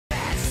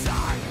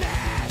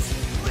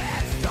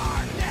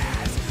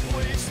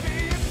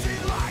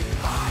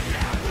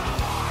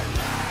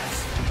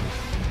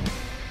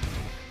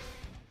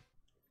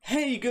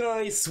Hey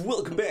guys,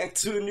 welcome back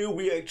to a new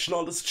reaction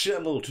on this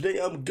channel.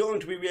 Today I'm going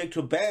to be reacting to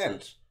a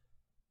band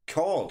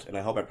called, and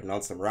I hope I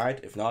pronounced them right,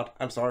 if not,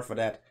 I'm sorry for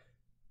that,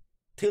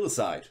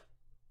 TELECiDE.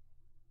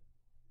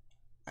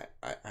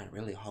 I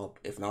really hope,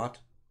 if not,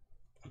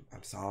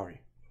 I'm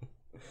sorry.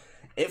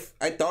 If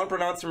I don't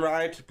pronounce them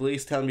right,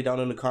 please tell me down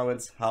in the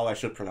comments how I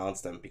should pronounce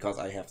them, because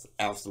I have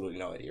absolutely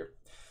no idea.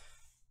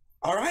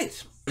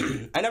 Alright,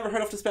 I never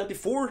heard of this band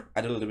before.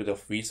 I did a little bit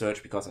of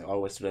research because I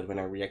always do that when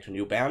I react to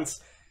new bands,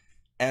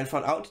 and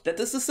found out that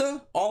this is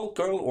a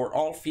all-girl or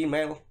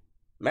all-female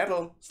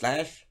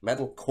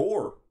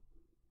metalcore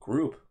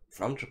group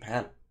from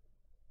Japan,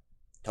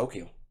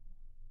 Tokyo.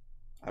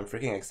 I'm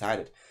freaking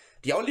excited.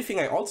 The only thing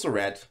I also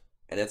read,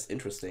 and that's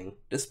interesting,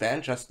 this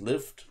band just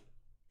lived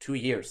 2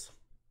 years.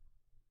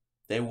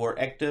 They were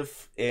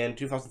active in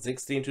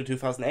 2016 to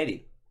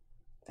 2018,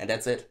 and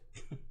that's it.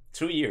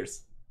 2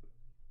 years.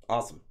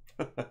 Awesome.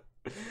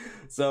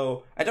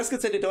 So I just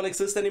could say they don't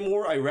exist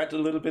anymore. I read a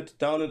little bit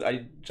down it.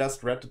 I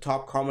just read the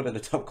top comment, and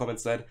the top comment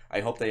said,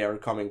 I hope they are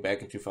coming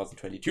back in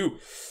 2022.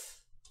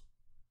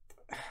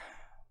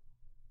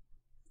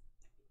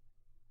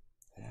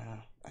 Yeah,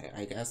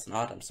 I guess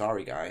not. I'm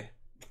sorry, guy.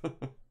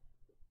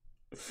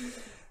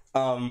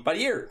 But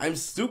here, I'm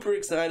super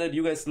excited.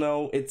 You guys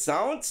know, it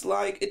sounds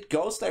like it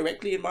goes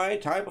directly in my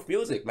type of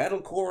music.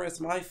 Metalcore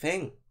is my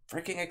thing.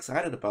 Freaking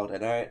excited about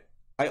it.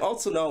 I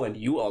also know, and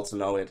you also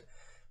know it,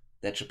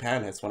 that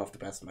Japan has one of the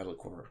best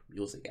metalcore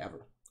music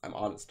ever. I'm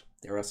honest.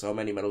 There are so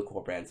many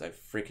metalcore bands I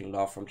freaking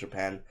love from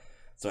Japan.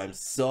 So I'm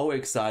so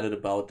excited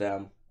about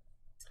them.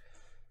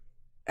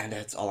 And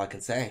that's all I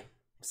can say.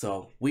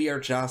 So we are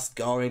just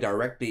going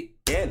directly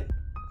in.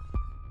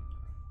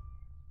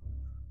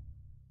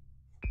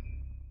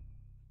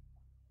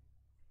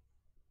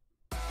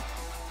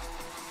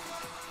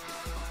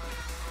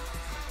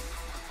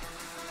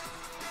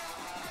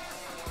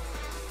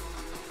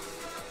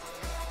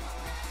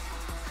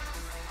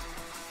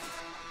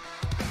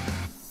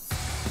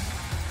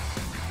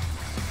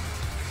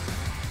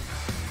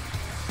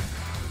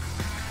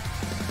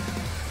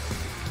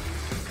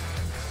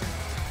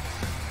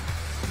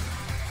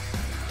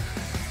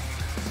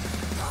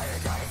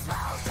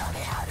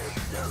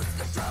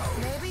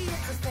 Maybe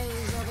it's a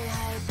phase, you'll be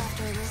hype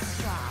after this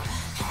drop.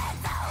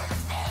 Heads out the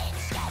stage,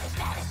 get it,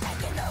 that is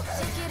taking over.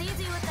 Take it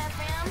easy with that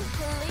fam,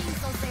 please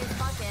don't say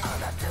fuck it. All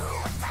I do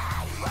is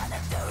die, you wanna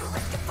do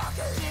is get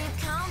fucked. Keep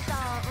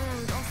countdown,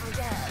 don't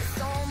forget,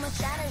 so much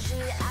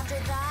energy after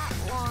that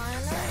one.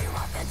 Say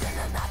one thing till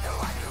another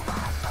one you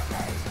want from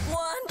me.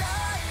 One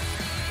day,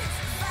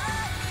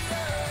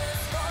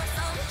 fires for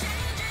some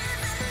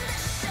changes in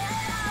this shit,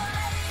 I'll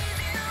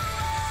raise you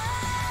up.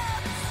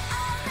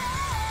 I'll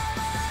never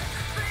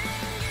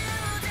bring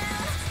you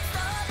down.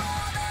 Stop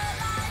all the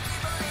lies you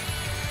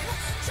believe.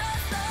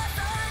 Trust the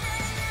sun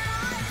in your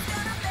eyes,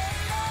 gonna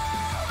fade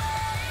away.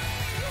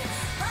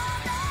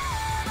 I'll never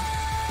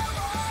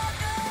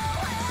walk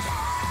away.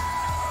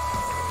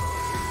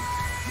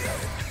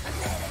 I'm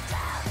nearly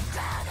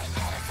drowning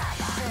in a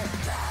fire.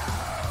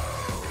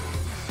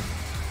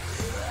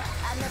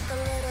 I met the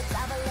little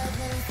devil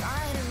living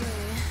inside of me.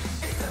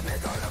 In the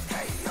middle of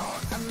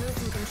chaos, I'm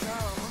losing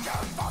control.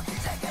 Can't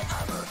fucking take it,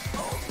 I'm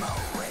on my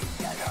way.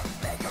 Get up,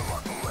 make her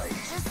walk away.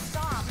 Just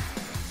stop.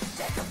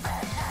 Take a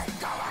breath and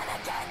go on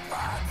and get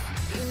fucked.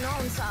 You know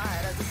I'm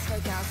tired of this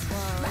fake ass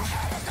world. My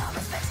head is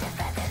always fixed,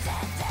 infected,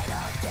 and they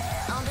don't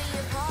care. I'll be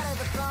a part of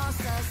the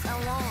process, I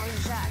won't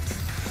reject.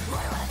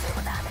 What I wanna do,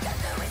 what I'm gonna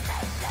do is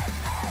take them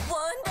back.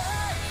 One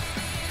day,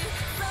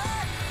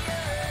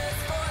 fires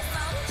for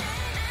some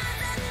changes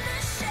in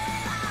this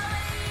shit, I'll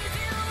raise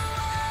you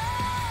up.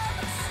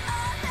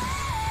 I'll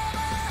never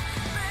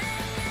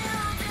bring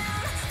you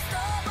down.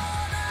 Stop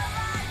all the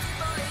lies you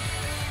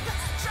believe.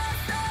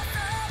 Trust the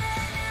sun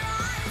in your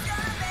eyes,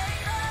 gonna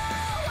fade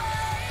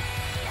away.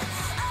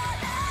 I'll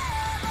never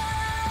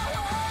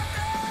walk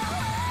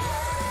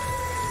away.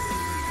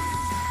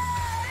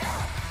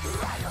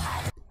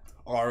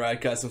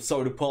 Alright guys, I'm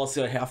sorry to pause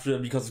here, I have to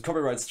because of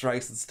copyright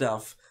strikes and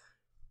stuff.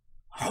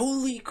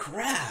 Holy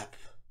crap!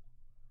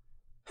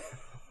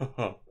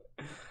 That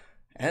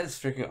is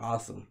freaking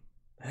awesome.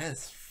 That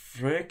is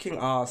freaking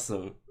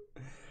awesome.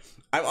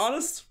 I'm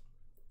honest,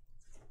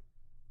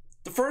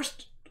 the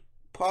first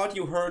part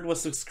you heard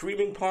was the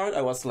screaming part.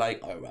 I was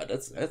like, alright,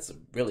 that's a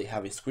really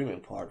heavy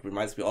screaming part.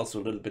 Reminds me also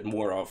a little bit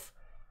more of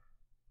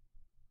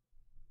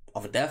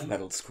a death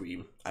metal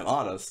scream, I'm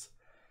honest.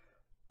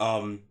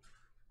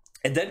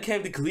 And then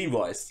came the clean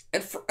voice.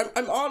 And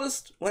I'm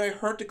honest, when I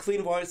heard the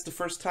clean voice the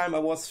first time, I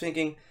was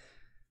thinking,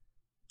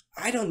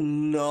 I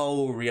don't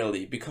know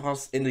really,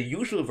 because in the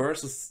usual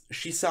verses,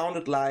 she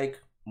sounded like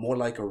more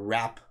like a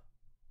rap,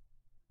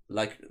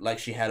 like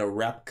she had a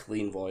rap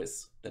clean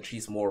voice, that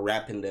she's more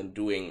rapping than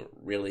doing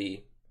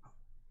really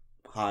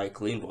high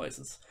clean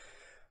voices.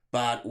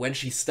 But when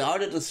she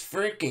started this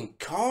freaking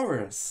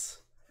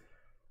chorus,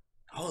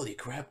 holy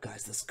crap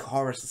guys, this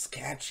chorus is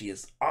catchy,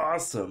 it's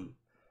awesome.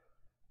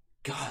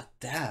 God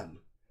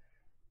damn.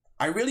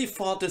 I really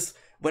thought this,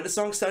 When the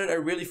song started, I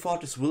really thought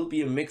this will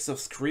be a mix of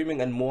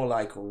screaming and more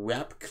like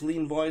rap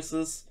clean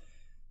voices.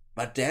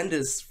 But then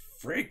this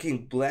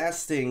freaking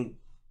blasting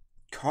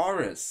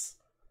chorus.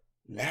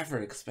 Never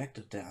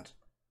expected that.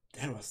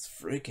 That was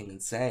freaking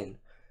insane.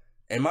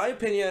 In my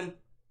opinion,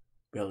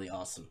 really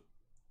awesome.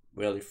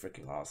 Really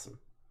freaking awesome.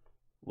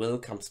 Will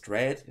come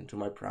straight into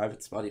my private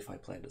Spotify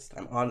playlist.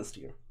 I'm honest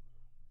here.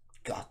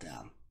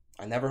 Goddamn.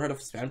 I never heard of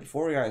this band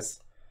before, guys.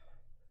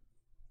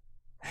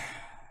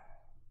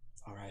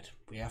 Alright,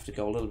 we have to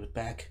go a little bit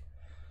back.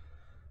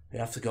 We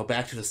have to go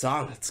back to the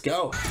song. Let's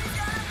go.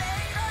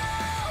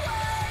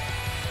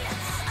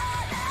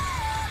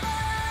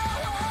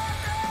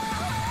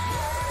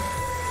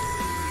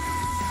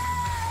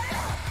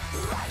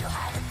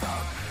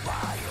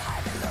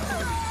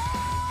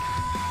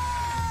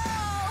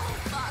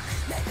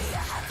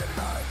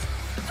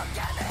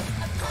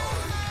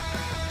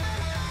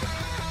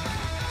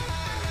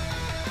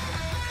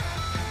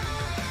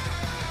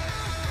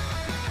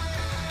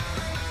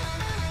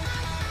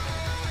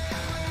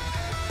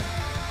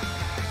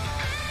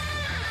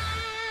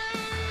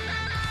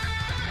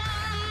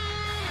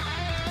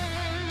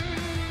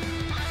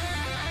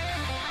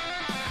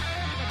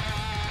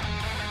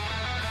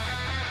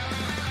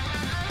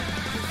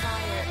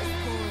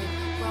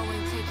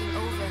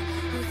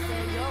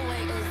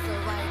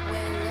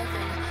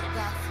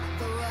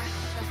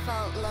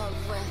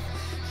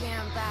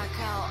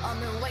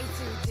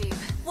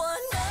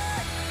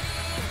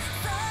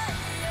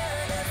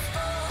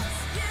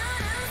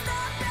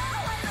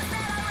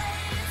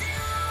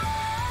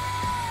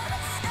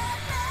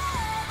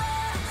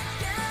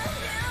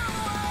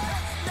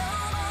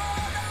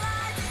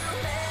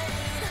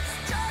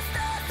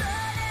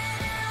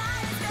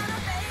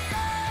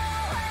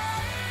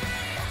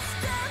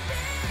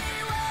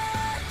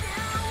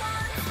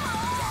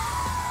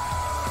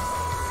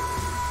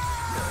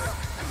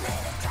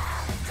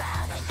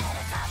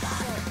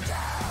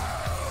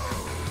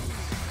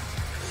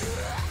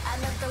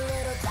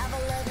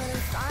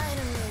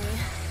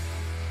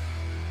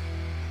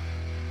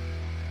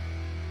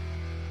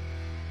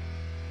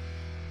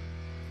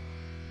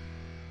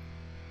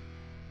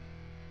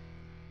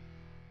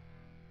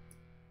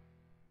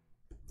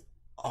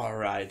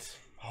 Alright,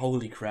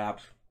 holy crap.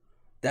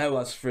 That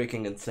was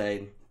freaking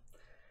insane.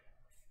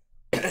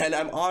 And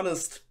I'm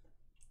honest,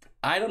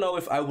 I don't know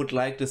if I would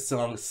like this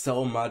song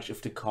so much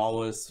if the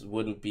chorus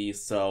wouldn't be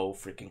so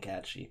freaking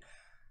catchy.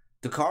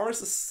 The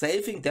chorus is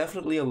saving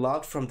definitely a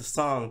lot from the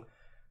song,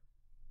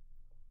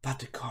 but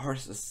the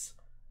chorus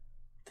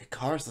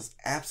is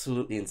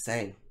absolutely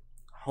insane.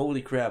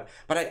 Holy crap.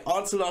 But I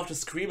also love the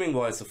screaming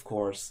voice, of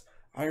course.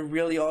 I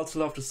really also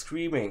love the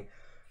screaming.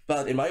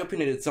 But in my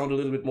opinion, it sounds a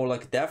little bit more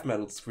like death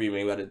metal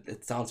screaming, but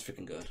it sounds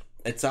freaking good.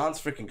 It sounds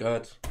freaking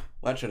good.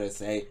 What should I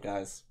say,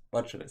 guys?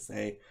 What should I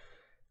say?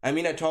 I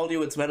mean, I told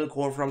you it's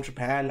metalcore from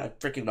Japan. I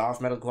freaking love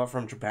metalcore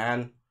from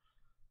Japan.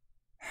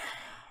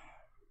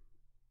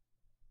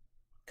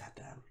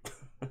 Goddamn.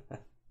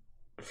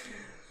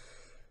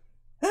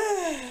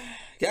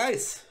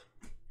 Guys.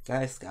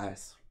 Thanks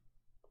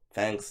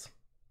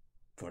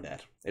for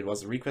that. It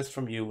was a request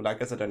from you.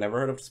 Like I said, I never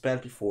heard of this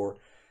band before.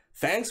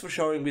 Thanks for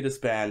showing me this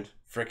band.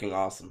 Freaking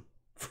awesome.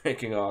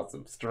 Freaking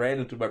awesome. Straight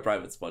into my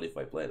private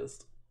Spotify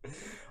playlist.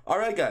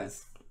 Alright,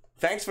 guys.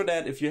 Thanks for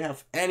that. If you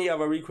have any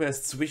other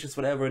requests, wishes,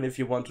 whatever, and if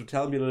you want to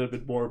tell me a little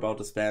bit more about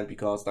this band,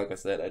 because, like I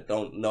said, I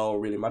don't know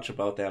really much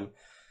about them,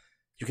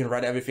 you can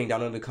write everything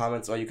down in the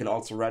comments, or you can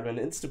also write me on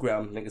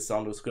Instagram. Link is down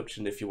in the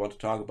description if you want to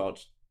talk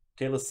about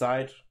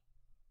TELECiDE.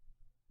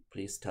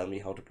 Please tell me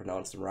how to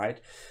pronounce them right.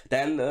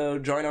 Then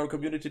join our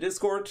community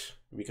Discord.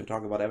 We can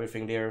talk about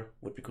everything there.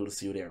 Would be cool to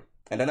see you there.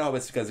 And then I'll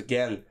see you guys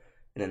again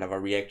in another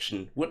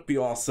reaction. Would be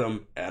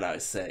awesome. And I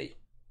say,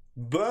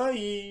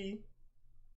 bye!